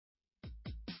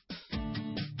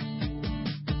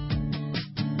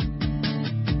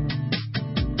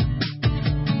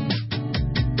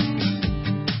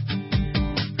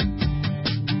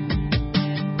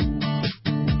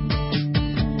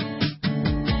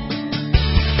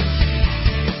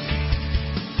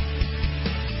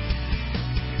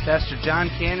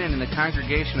John Cannon and the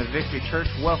congregation of Victory Church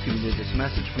welcome you to this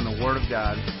message from the Word of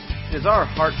God. It is our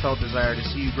heartfelt desire to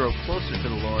see you grow closer to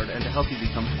the Lord and to help you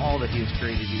become all that He has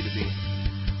created you to be.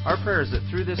 Our prayer is that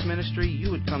through this ministry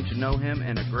you would come to know Him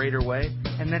in a greater way,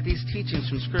 and that these teachings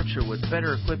from Scripture would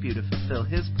better equip you to fulfill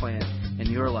His plan in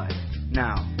your life.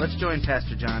 Now, let's join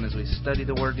Pastor John as we study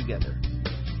the Word together.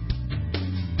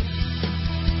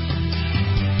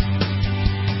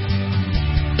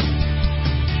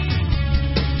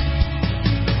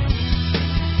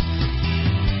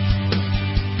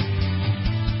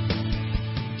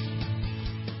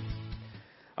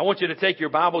 I want you to take your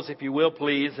Bibles, if you will,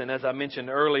 please. And as I mentioned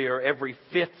earlier, every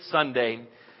fifth Sunday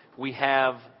we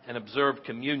have an observed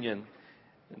communion.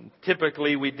 And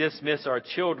typically we dismiss our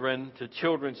children to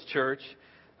children's church,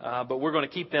 but we're going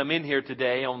to keep them in here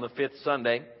today on the fifth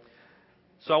Sunday.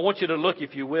 So I want you to look,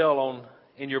 if you will,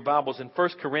 in your Bibles in 1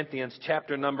 Corinthians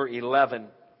chapter number 11,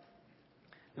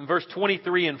 in verse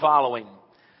 23 and following.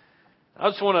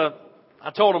 I told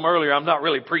them earlier I'm not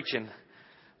really preaching.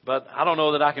 But I don't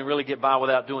know that I can really get by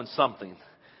without doing something.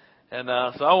 And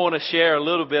so I want to share a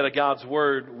little bit of God's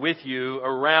Word with you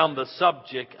around the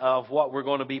subject of what we're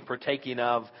going to be partaking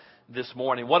of this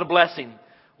morning. What a blessing.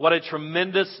 What a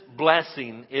tremendous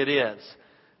blessing it is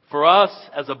for us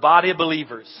as a body of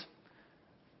believers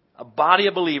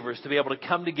to be able to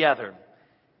come together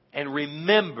and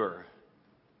remember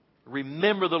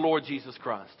the Lord Jesus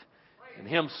Christ and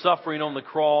Him suffering on the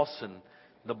cross and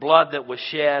the blood that was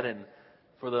shed and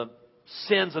for the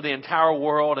sins of the entire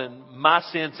world and my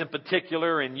sins in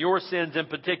particular and your sins in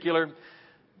particular.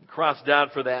 Christ died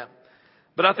for that.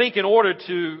 But I think in order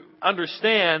to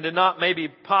understand and not maybe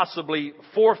possibly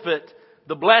forfeit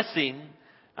the blessing,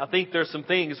 I think there's some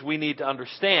things we need to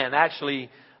understand. Actually,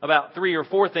 about 3 or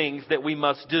 4 things that we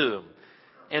must do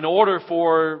in order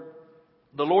for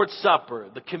the Lord's Supper,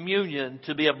 the communion,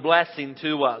 to be a blessing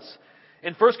to us.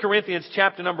 In 1 Corinthians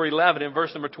chapter number 11 and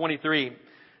verse number 23,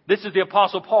 this is the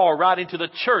Apostle Paul writing to the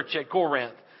church at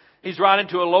Corinth. He's writing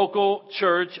to a local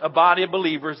church, a body of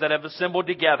believers that have assembled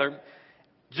together,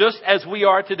 just as we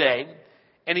are today.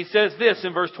 And he says this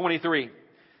in verse 23,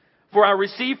 "For I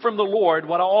received from the Lord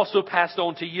what I also passed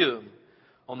on to you.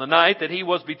 On the night that He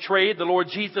was betrayed, the Lord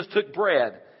Jesus took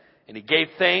bread, and He gave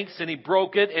thanks, and He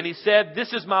broke it, and He said,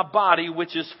 'This is my body,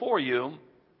 which is for you.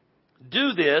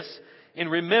 Do this in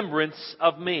remembrance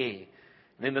of me.'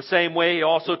 And in the same way, He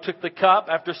also took the cup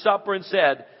after supper and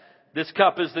said, 'This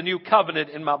cup is the new covenant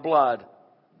in my blood.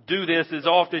 Do this as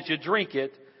often as you drink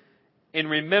it in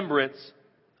remembrance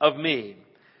of me.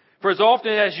 For as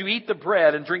often as you eat the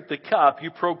bread and drink the cup,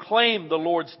 you proclaim the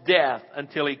Lord's death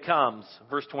until He comes.'"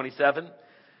 Verse 27,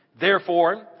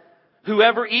 "Therefore,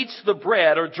 whoever eats the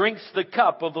bread or drinks the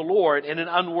cup of the Lord in an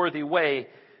unworthy way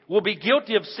will be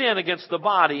guilty of sin against the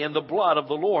body and the blood of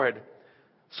the Lord.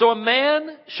 So a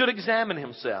man should examine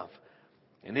himself,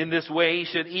 and in this way he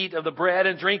should eat of the bread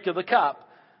and drink of the cup.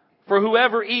 For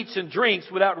whoever eats and drinks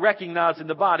without recognizing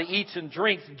the body eats and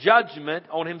drinks judgment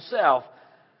on himself."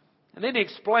 And then he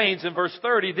explains in verse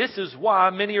 30, "This is why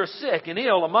many are sick and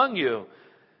ill among you,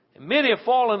 and many have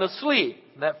fallen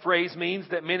asleep." That phrase means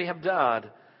that many have died.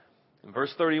 In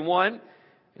verse 31,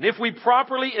 "And if we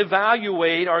properly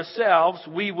evaluate ourselves,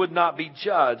 we would not be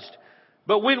judged.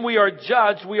 But when we are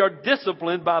judged, we are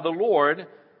disciplined by the Lord,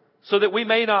 so that we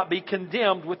may not be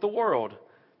condemned with the world.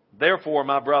 Therefore,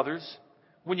 my brothers,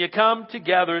 when you come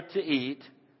together to eat,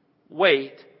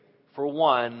 wait for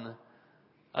one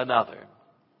another."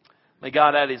 May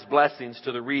God add His blessings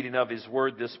to the reading of His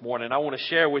Word this morning. I want to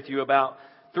share with you about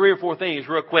 3 or 4 things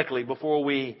real quickly before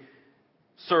we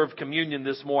serve communion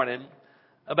this morning,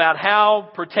 about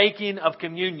how partaking of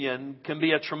communion can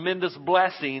be a tremendous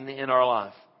blessing in our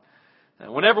life.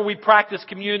 Whenever we practice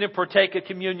communion, partake of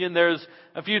communion, there's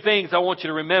a few things I want you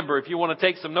to remember. If you want to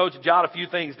take some notes, jot a few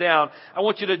things down. I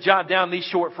want you to jot down these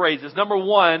short phrases. Number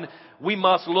 1, we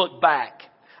must look back.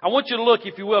 I want you to look,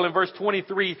 if you will, in verse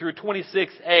 23 through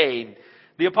 26a.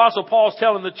 The Apostle Paul's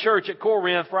telling the church at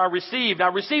Corinth, "For I received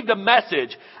a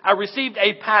message. I received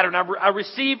a pattern. I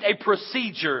received a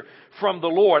procedure from the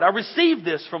Lord. I received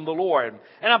this from the Lord,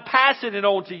 and I'm passing it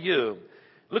on to you."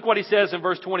 Look what he says in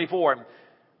verse 24.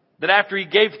 That after He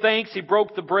gave thanks, He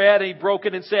broke the bread, and He broke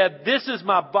it and said, "This is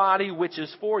my body, which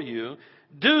is for you.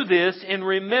 Do this in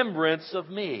remembrance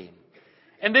of me."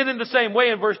 And then in the same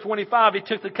way, in verse 25, He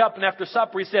took the cup, and after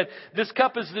supper He said, "This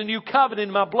cup is the new covenant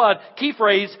in my blood." Key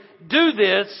phrase, "Do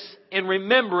this in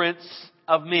remembrance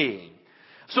of me."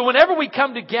 So whenever we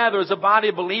come together as a body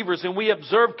of believers and we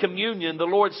observe communion, the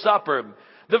Lord's Supper,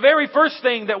 the very first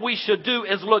thing that we should do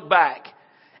is look back.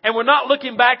 And we're not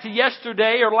looking back to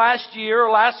yesterday or last year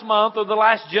or last month or the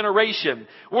last generation.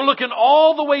 We're looking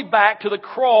all the way back to the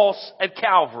cross at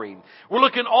Calvary. We're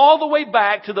looking all the way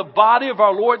back to the body of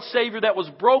our Lord Savior that was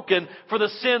broken for the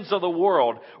sins of the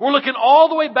world. We're looking all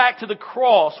the way back to the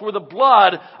cross where the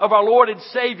blood of our Lord and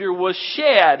Savior was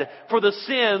shed for the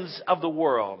sins of the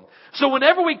world. So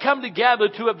whenever we come together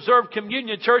to observe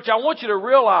communion, church, I want you to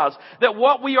realize that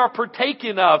what we are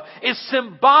partaking of is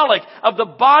symbolic of the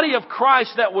body of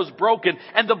Christ that was broken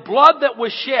and the blood that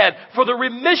was shed for the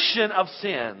remission of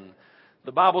sin.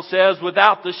 The Bible says,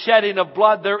 without the shedding of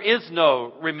blood, there is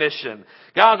no remission.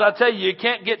 Guys, I tell you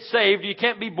can't get saved, you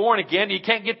can't be born again, you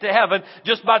can't get to heaven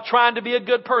just by trying to be a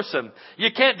good person. You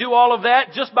can't do all of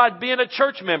that just by being a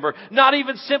church member, not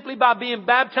even simply by being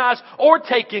baptized or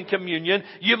taking communion.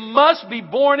 You must be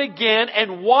born again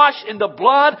and washed in the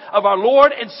blood of our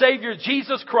Lord and Savior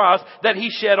Jesus Christ that He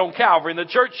shed on Calvary. And the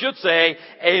church should say,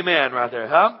 amen right there,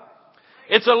 huh?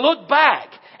 It's a look back.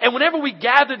 And whenever we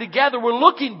gather together, we're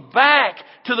looking back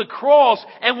to the cross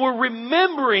and we're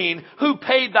remembering who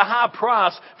paid the high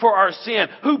price for our sin,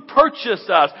 who purchased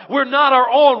us. We're not our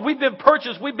own. We've been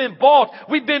purchased. We've been bought.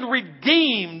 We've been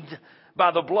redeemed by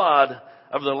the blood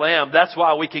of the Lamb. That's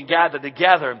why we can gather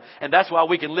together. And that's why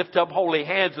we can lift up holy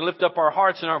hands and lift up our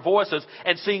hearts and our voices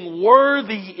and sing,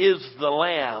 "Worthy is the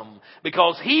Lamb,"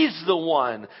 because He's the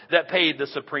one that paid the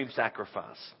supreme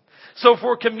sacrifice. So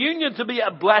for communion to be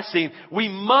a blessing, we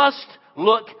must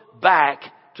look back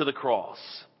to the cross.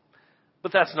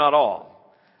 But that's not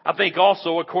all. I think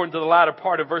also, according to the latter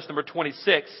part of verse number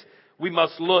 26, we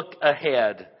must look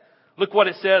ahead. Look what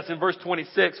it says in verse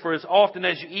 26. For as often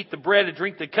as you eat the bread and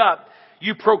drink the cup,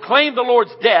 you proclaim the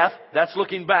Lord's death. That's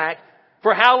looking back.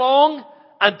 For how long?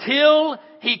 Until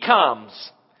He comes.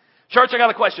 Church, I got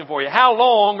a question for you. How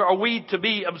long are we to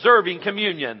be observing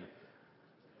communion?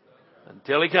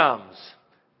 Until He comes.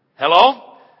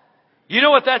 Hello? You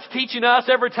know what that's teaching us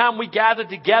every time we gather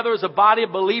together as a body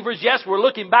of believers? Yes, we're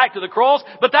looking back to the cross,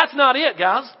 but that's not it,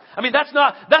 guys. I mean, that's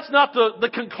not the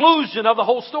conclusion of the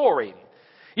whole story.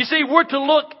 You see, we're to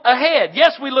look ahead.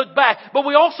 Yes, we look back, but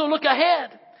we also look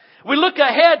ahead. We look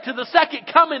ahead to the second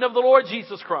coming of the Lord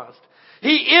Jesus Christ.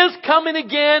 He is coming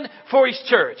again for His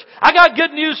church. I got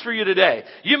good news for you today.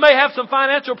 You may have some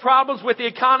financial problems with the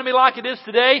economy like it is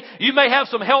today. You may have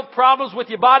some health problems with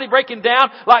your body breaking down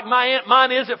like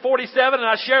mine is at 47. And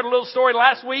I shared a little story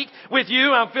last week with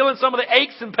you. I'm feeling some of the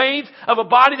aches and pains of a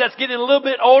body that's getting a little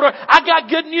bit older. I got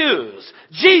good news.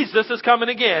 Jesus is coming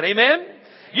again. Amen?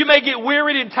 You may get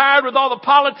wearied and tired with all the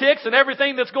politics and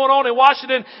everything that's going on in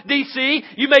Washington, D.C.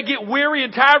 You may get weary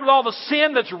and tired with all the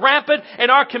sin that's rampant in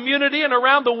our community and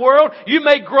around the world. You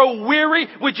may grow weary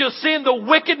with just seeing the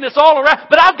wickedness all around.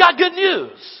 But I've got good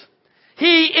news.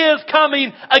 He is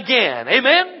coming again.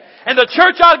 Amen? And the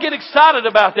church ought to get excited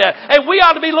about that. And we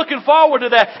ought to be looking forward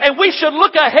to that. And we should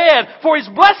look ahead for His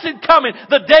blessed coming.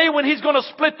 The day when He's going to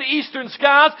split the eastern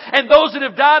skies. And those that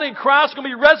have died in Christ are going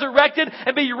to be resurrected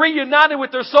and be reunited with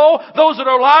their soul. Those that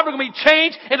are alive are going to be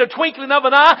changed in a twinkling of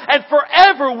an eye. And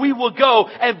forever we will go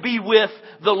and be with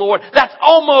the Lord. That's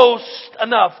almost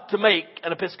enough to make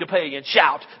an Episcopalian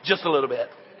shout just a little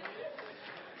bit.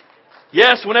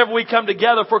 Yes, whenever we come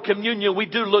together for communion, we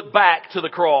do look back to the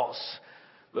cross.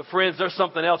 But friends, there's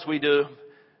something else we do.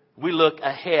 We look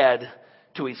ahead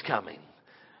to His coming.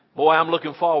 Boy, I'm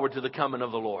looking forward to the coming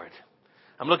of the Lord.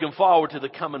 I'm looking forward to the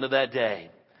coming of that day.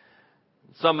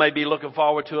 Some may be looking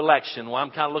forward to election. Well,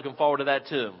 I'm kind of looking forward to that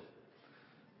too.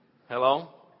 Hello?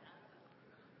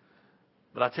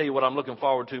 But I tell you what I'm looking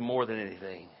forward to more than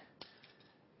anything.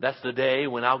 That's the day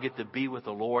when I'll get to be with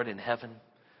the Lord in heaven.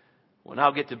 When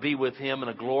I'll get to be with Him in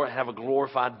have a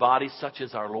glorified body such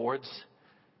as our Lord's.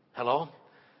 Hello?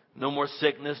 No more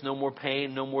sickness, no more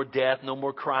pain, no more death, no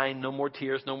more crying, no more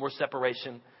tears, no more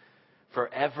separation.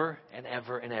 Forever and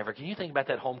ever and ever. Can you think about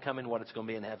that homecoming, what it's going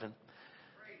to be in heaven?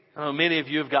 I know many of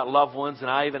you have got loved ones, and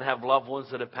I even have loved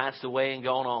ones that have passed away and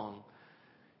gone on.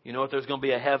 You know what? There's going to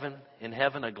be in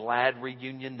heaven, a glad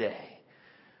reunion day.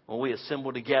 When we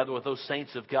assemble together with those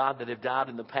saints of God that have died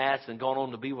in the past and gone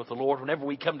on to be with the Lord. Whenever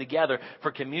we come together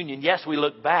for communion, yes, we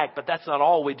look back, but that's not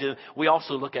all we do. We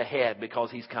also look ahead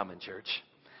because He's coming, church.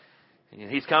 And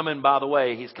He's coming, by the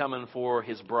way, He's coming for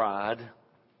His bride.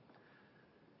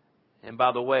 And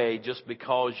by the way, just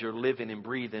because you're living and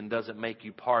breathing doesn't make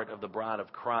you part of the bride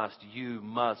of Christ. You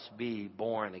must be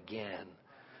born again.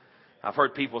 I've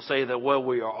heard people say that, well,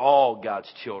 we are all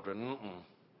God's children.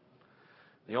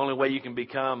 The only way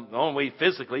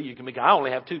physically you can become, I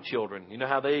only have 2 children. You know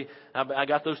how I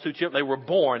got those 2 children? They were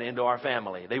born into our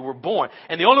family. They were born.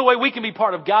 And the only way we can be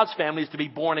part of God's family is to be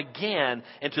born again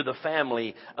into the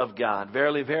family of God.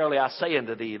 Verily, verily, I say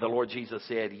unto thee, the Lord Jesus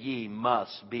said, ye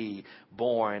must be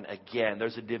born again.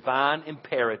 There's a divine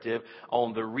imperative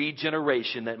on the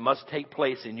regeneration that must take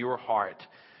place in your heart.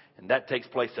 And that takes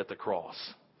place at the cross.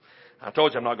 I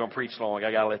told you I'm not going to preach long.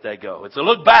 I got to let that go. It's a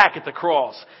look back at the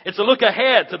cross. It's a look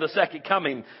ahead to the second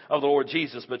coming of the Lord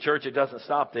Jesus. But church, it doesn't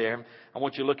stop there. I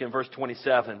want you to look in verse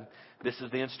 27. This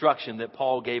is the instruction that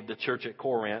Paul gave the church at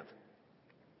Corinth.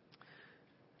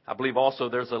 I believe also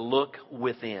there's a look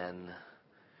within.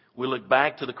 We look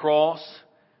back to the cross.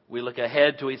 We look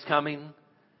ahead to His coming.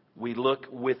 We look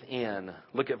within.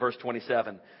 Look at verse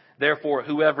 27. Therefore,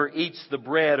 whoever eats the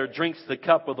bread or drinks the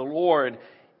cup of the Lord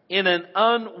in an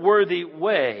unworthy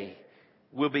way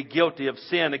will be guilty of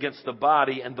sin against the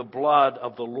body and the blood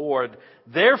of the Lord.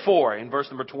 Therefore, in verse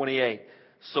number 28,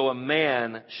 so a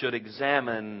man should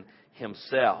examine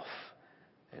himself.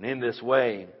 And in this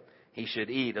way, he should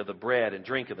eat of the bread and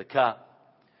drink of the cup.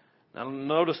 Now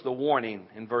notice the warning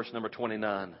in verse number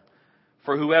 29.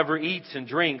 For whoever eats and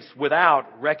drinks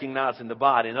without recognizing the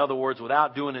body, in other words,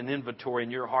 without doing an inventory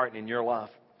in your heart and in your life.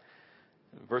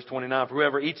 Verse 29, for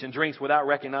whoever eats and drinks without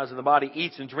recognizing the body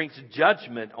eats and drinks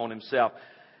judgment on himself.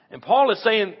 And Paul is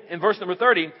saying in verse number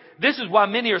 30, this is why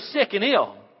many are sick and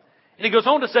ill. And he goes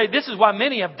on to say, this is why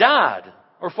many have died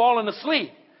or fallen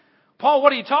asleep. Paul,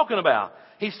 what are you talking about?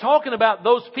 He's talking about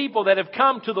those people that have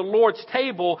come to the Lord's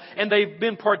table and they've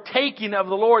been partaking of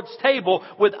the Lord's table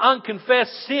with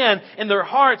unconfessed sin in their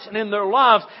hearts and in their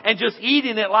lives and just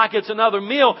eating it like it's another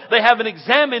meal. They haven't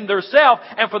examined themselves,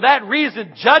 and for that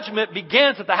reason judgment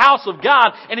begins at the house of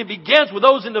God, and it begins with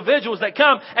those individuals that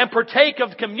come and partake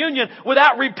of communion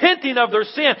without repenting of their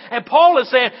sin. And Paul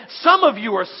is saying, some of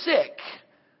you are sick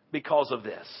because of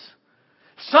this.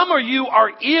 Some of you are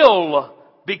ill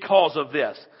because of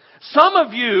this. Some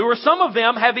of you, or some of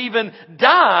them, have even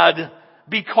died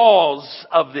because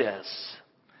of this.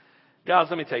 Guys,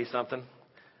 let me tell you something.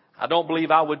 I don't believe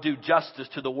I would do justice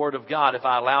to the Word of God if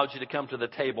I allowed you to come to the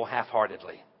table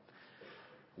half-heartedly.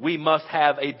 We must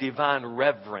have a divine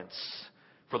reverence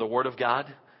for the Word of God.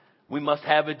 We must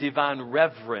have a divine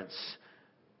reverence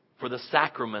for the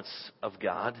sacraments of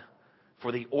God,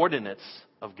 for the ordinance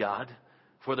of God,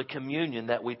 for the communion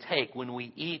that we take when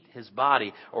we eat His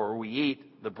body, or we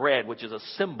eat the bread, which is a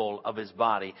symbol of His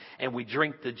body, and we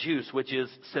drink the juice, which is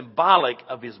symbolic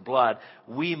of His blood.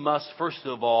 We must first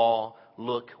of all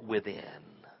look within.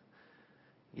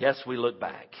 Yes, we look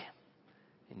back.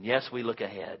 And yes, we look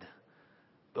ahead.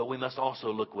 But we must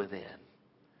also look within.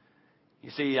 You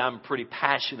see, I'm pretty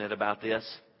passionate about this,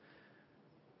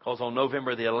 because on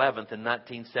November the 11th in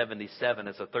 1977,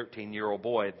 as a 13-year-old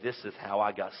boy, this is how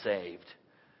I got saved.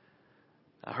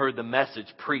 I heard the message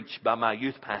preached by my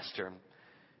youth pastor,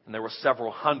 and there were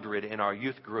several hundred in our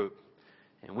youth group.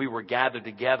 And we were gathered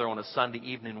together on a Sunday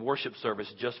evening worship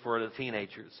service just for the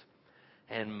teenagers.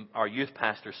 And our youth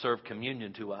pastor served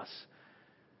communion to us.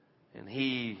 And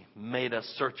he made us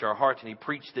search our hearts, and he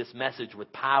preached this message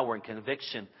with power and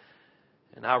conviction.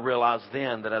 And I realized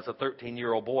then that as a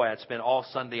 13-year-old boy, I'd spent all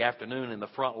Sunday afternoon in the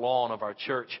front lawn of our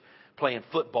church playing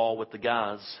football with the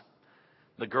guys.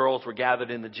 The girls were gathered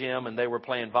in the gym, and they were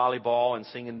playing volleyball and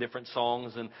singing different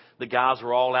songs. And the guys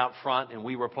were all out front, and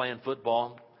we were playing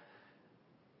football.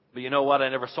 But you know what? I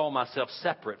never saw myself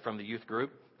separate from the youth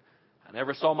group. I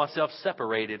never saw myself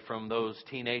separated from those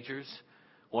teenagers.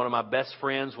 One of my best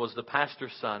friends was the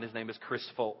pastor's son. His name is Chris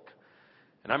Folk.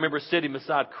 And I remember sitting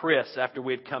beside Chris after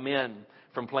we had come in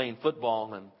from playing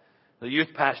football, and the youth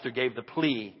pastor gave the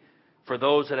plea for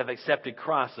those that have accepted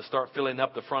Christ to start filling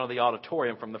up the front of the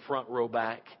auditorium from the front row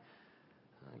back.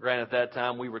 Granted, at that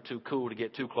time, we were too cool to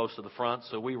get too close to the front,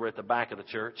 so we were at the back of the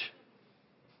church.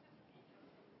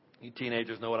 You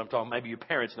teenagers know what I'm talking about. Maybe your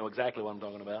parents know exactly what I'm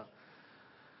talking about.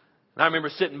 And I remember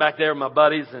sitting back there with my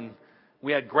buddies, and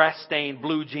we had grass-stained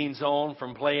blue jeans on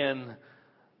from playing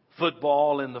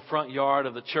football in the front yard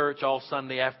of the church all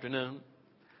Sunday afternoon.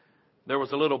 There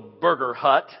was a little burger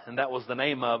hut, and that was the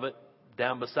name of it,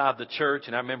 down beside the church.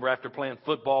 And I remember after playing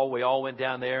football, we all went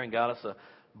down there and got us a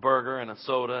burger and a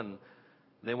soda, and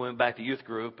then we went back to youth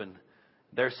group. And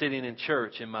they're sitting in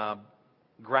church in my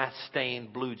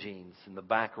grass-stained blue jeans in the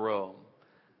back row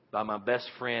by my best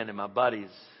friend and my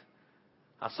buddies.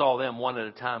 I saw them one at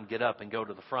a time get up and go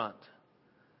to the front.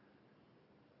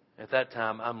 At that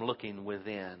time, I'm looking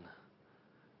within.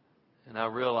 And I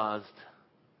realized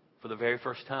for the very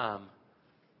first time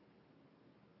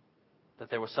that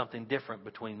there was something different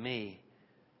between me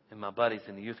and my buddies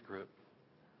in the youth group.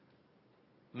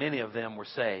 Many of them were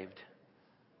saved.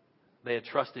 They had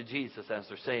trusted Jesus as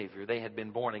their Savior. They had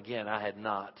been born again. I had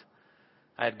not.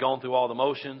 I had gone through all the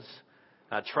motions.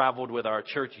 I traveled with our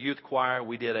church youth choir.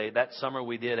 That summer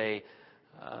we did a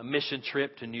mission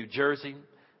trip to New Jersey.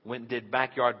 Went and did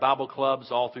backyard Bible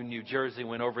clubs all through New Jersey.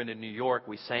 Went over into New York.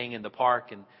 We sang in the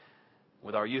park and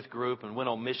with our youth group and went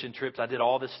on mission trips. I did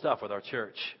all this stuff with our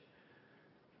church.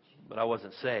 But I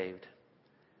wasn't saved.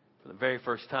 For the very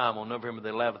first time on November the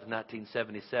 11th,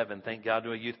 1977, thank God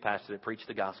to a youth pastor that preached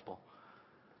the gospel.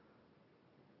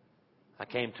 I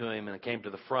came to him and I came to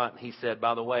the front. He said,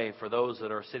 by the way, for those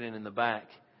that are sitting in the back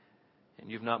and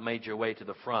you've not made your way to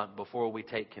the front, before we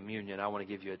take communion, I want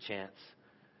to give you a chance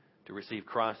to receive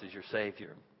Christ as your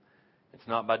Savior. It's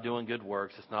not by doing good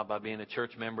works. It's not by being a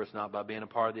church member. It's not by being a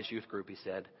part of this youth group, he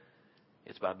said.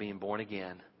 It's by being born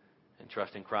again and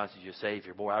trusting Christ as your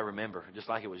Savior. Boy, I remember, just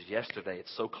like it was yesterday,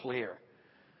 it's so clear.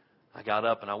 I got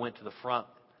up and I went to the front,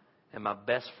 and my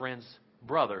best friend's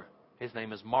brother, his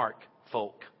name is Mark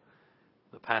Folk,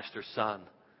 the pastor's son.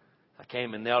 I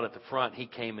came and knelt at the front. He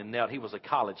came and knelt. He was a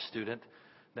college student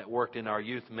that worked in our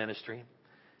youth ministry.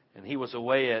 And he was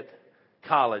away at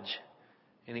college.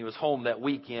 And he was home that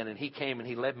weekend. And he came and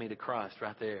he led me to Christ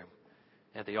right there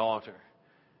at the altar.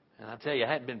 And I tell you, I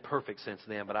hadn't been perfect since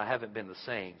then. But I haven't been the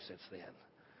same since then.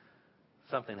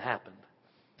 Something happened.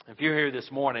 If you're here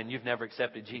this morning and you've never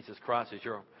accepted Jesus Christ as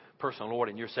your personal Lord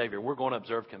and your Savior, we're going to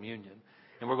observe communion.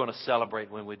 And we're going to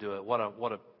celebrate when we do it. What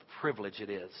a privilege it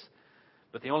is.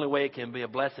 But the only way it can be a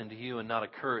blessing to you and not a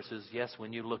curse is, yes,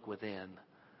 when you look within.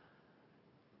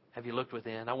 Have you looked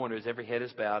within? I wonder, as every head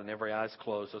is bowed and every eye is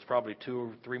closed, there's probably 2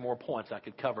 or 3 more points I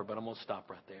could cover, but I'm going to stop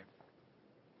right there.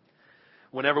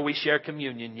 Whenever we share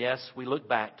communion, yes, we look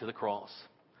back to the cross.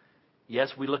 Yes,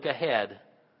 we look ahead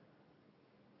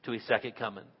to His second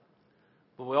coming.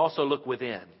 But we also look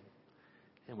within.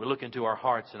 And we look into our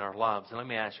hearts and our lives. And let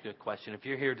me ask you a question. If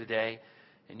you're here today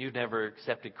and you've never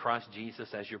accepted Christ Jesus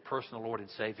as your personal Lord and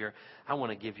Savior, I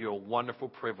want to give you a wonderful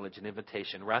privilege and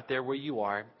invitation right there where you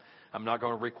are. I'm not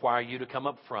going to require you to come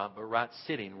up front, but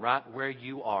sitting right where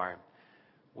you are,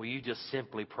 will you just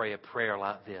simply pray a prayer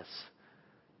like this?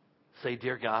 Say,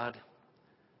 dear God,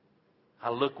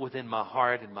 I look within my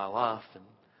heart and my life, and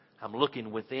I'm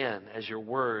looking within as your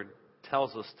word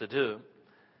tells us to do.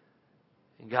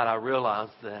 And God, I realize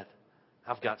that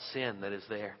I've got sin that is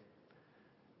there.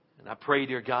 And I pray,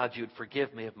 dear God, you'd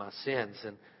forgive me of my sins.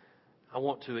 And I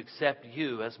want to accept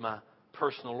you as my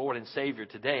personal Lord and Savior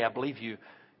today. I believe you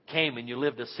came and you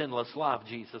lived a sinless life,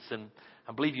 Jesus. And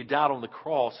I believe you died on the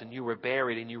cross and you were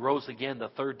buried and you rose again the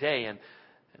third day. And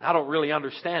I don't really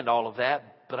understand all of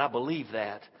that, but I believe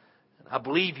that. And I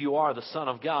believe you are the Son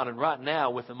of God. And right now,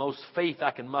 with the most faith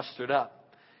I can muster it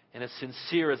up, and as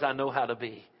sincere as I know how to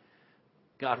be,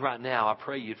 God, right now, I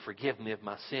pray you'd forgive me of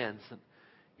my sins. And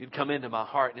you'd come into my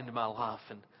heart and into my life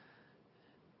and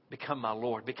become my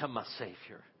Lord, become my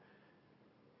Savior.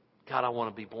 God, I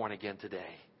want to be born again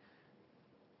today.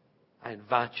 I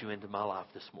invite you into my life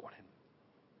this morning.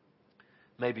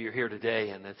 Maybe you're here today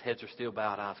and as heads are still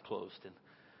bowed, eyes closed. And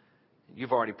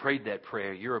you've already prayed that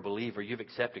prayer. You're a believer. You've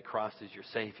accepted Christ as your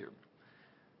Savior.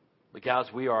 But guys,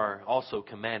 we are also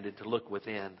commanded to look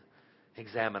within,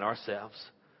 examine ourselves.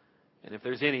 And if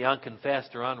there's any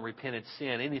unconfessed or unrepented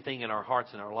sin, anything in our hearts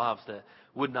and our lives that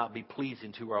would not be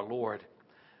pleasing to our Lord,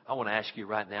 I want to ask you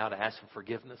right now to ask for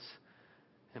forgiveness.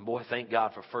 And boy, thank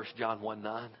God for 1 John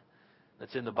 1:9.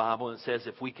 That's in the Bible. And it says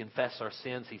if we confess our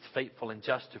sins, He's faithful and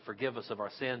just to forgive us of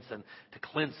our sins and to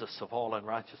cleanse us of all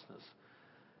unrighteousness.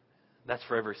 That's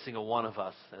for every single one of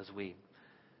us. As we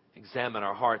examine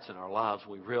our hearts and our lives,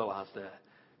 we realize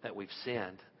that we've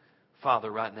sinned. Father,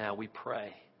 right now we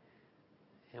pray.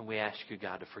 And we ask you,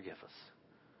 God, to forgive us,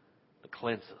 to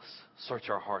cleanse us, search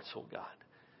our hearts, oh God.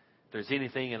 If there's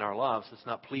anything in our lives that's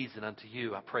not pleasing unto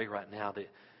you, I pray right now that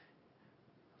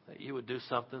you would do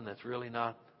something that's really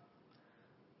not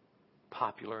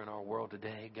popular in our world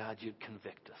today. God, you'd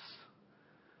convict us.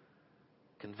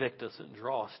 Convict us and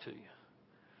draw us to you.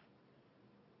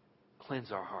 Cleanse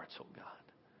our hearts, oh God.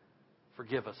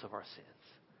 Forgive us of our sins.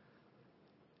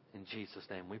 In Jesus'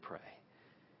 name we pray.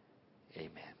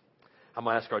 Amen. I'm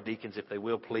going to ask our deacons, if they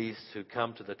will, please, to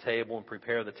come to the table and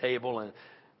prepare the table. And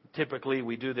typically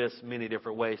we do this many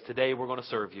different ways. Today we're going to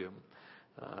serve you.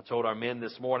 I told our men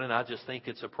this morning, I just think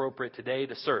it's appropriate today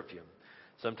to serve you.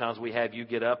 Sometimes we have you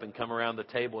get up and come around the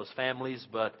table as families,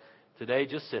 but today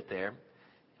just sit there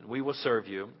and we will serve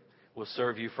you. We'll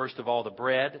serve you, first of all, the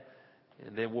bread,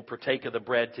 and then we'll partake of the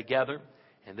bread together.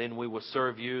 And then we will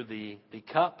serve you the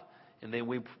cup, and then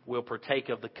we will partake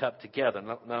of the cup together.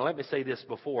 Now let me say this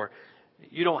before.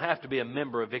 You don't have to be a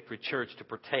member of Victory Church to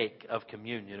partake of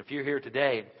communion. If you're here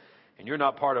today and you're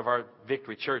not part of our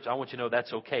Victory Church, I want you to know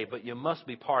that's okay. But you must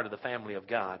be part of the family of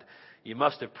God. You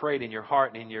must have prayed in your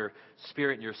heart and in your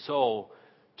spirit and your soul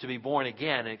to be born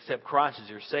again and accept Christ as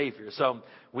your Savior. So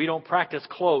we don't practice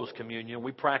closed communion.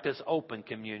 We practice open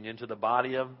communion to the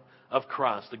body of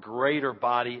Christ, the greater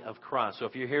body of Christ. So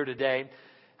if you're here today,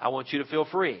 I want you to feel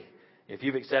free. If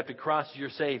you've accepted Christ as your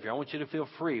Savior, I want you to feel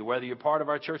free, whether you're part of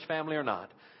our church family or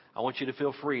not. I want you to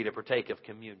feel free to partake of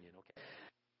communion. Okay?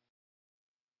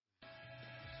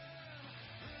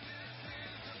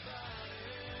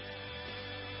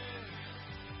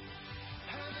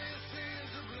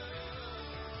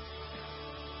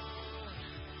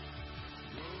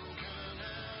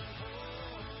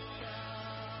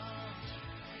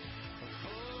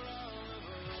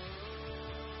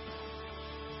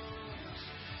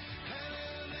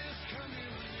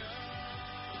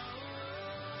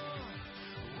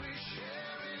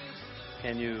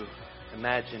 Can you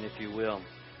imagine, if you will,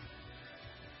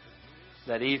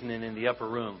 that evening in the upper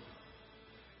room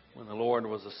when the Lord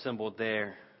was assembled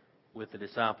there with the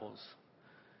disciples?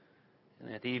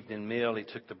 And at the evening meal, He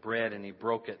took the bread and He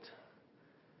broke it.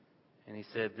 And He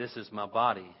said, "This is my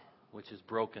body, which is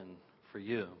broken for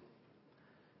you."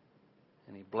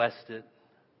 And He blessed it.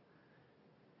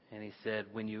 And He said,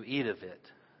 "When you eat of it,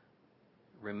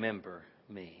 remember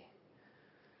me."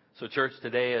 So church,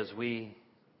 today as we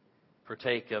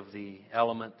partake of the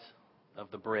element of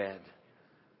the bread,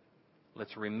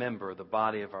 let's remember the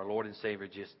body of our Lord and Savior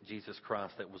Jesus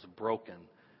Christ that was broken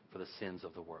for the sins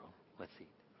of the world. Let's eat.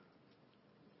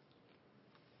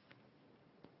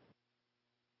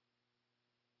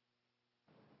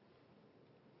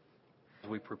 As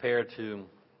we prepare to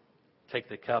take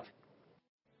the cup,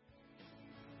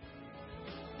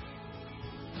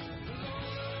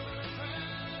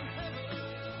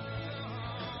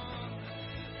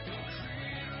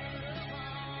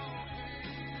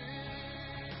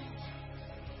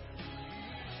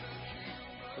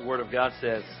 the Word of God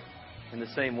says, in the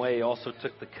same way, He also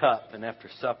took the cup, and after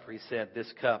supper He said,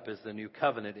 "This cup is the new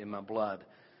covenant in my blood.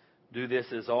 Do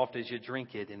this as oft as you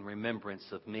drink it in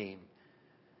remembrance of me."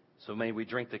 So may we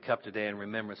drink the cup today in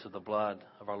remembrance of the blood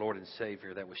of our Lord and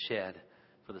Savior that was shed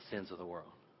for the sins of the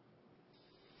world.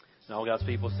 And all God's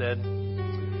people said,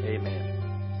 amen.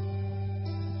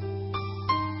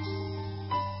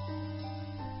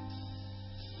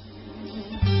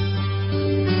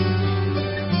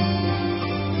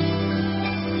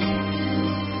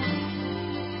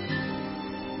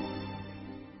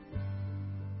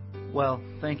 Well,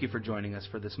 thank you for joining us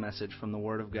for this message from the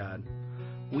Word of God.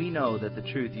 We know that the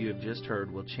truth you have just heard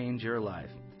will change your life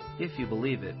if you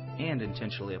believe it and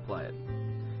intentionally apply it.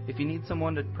 If you need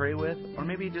someone to pray with, or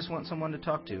maybe you just want someone to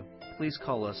talk to, please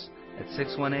call us at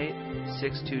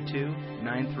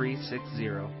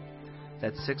 618-622-9360.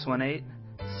 That's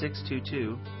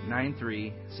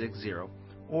 618-622-9360.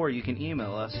 Or you can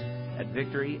email us at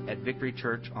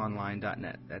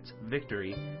victory@victorychurchonline.net. That's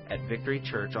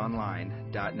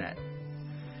victory@victorychurchonline.net.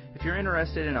 If you're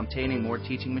interested in obtaining more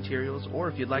teaching materials, or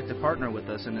if you'd like to partner with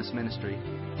us in this ministry,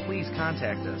 please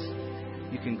contact us.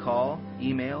 You can call,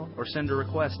 email, or send a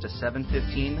request to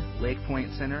 715 Lake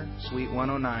Point Center, Suite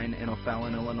 109 in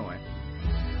O'Fallon, Illinois.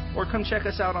 Or come check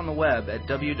us out on the web at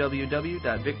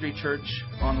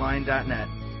www.victorychurchonline.net.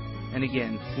 And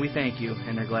again, we thank you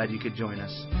and are glad you could join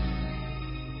us.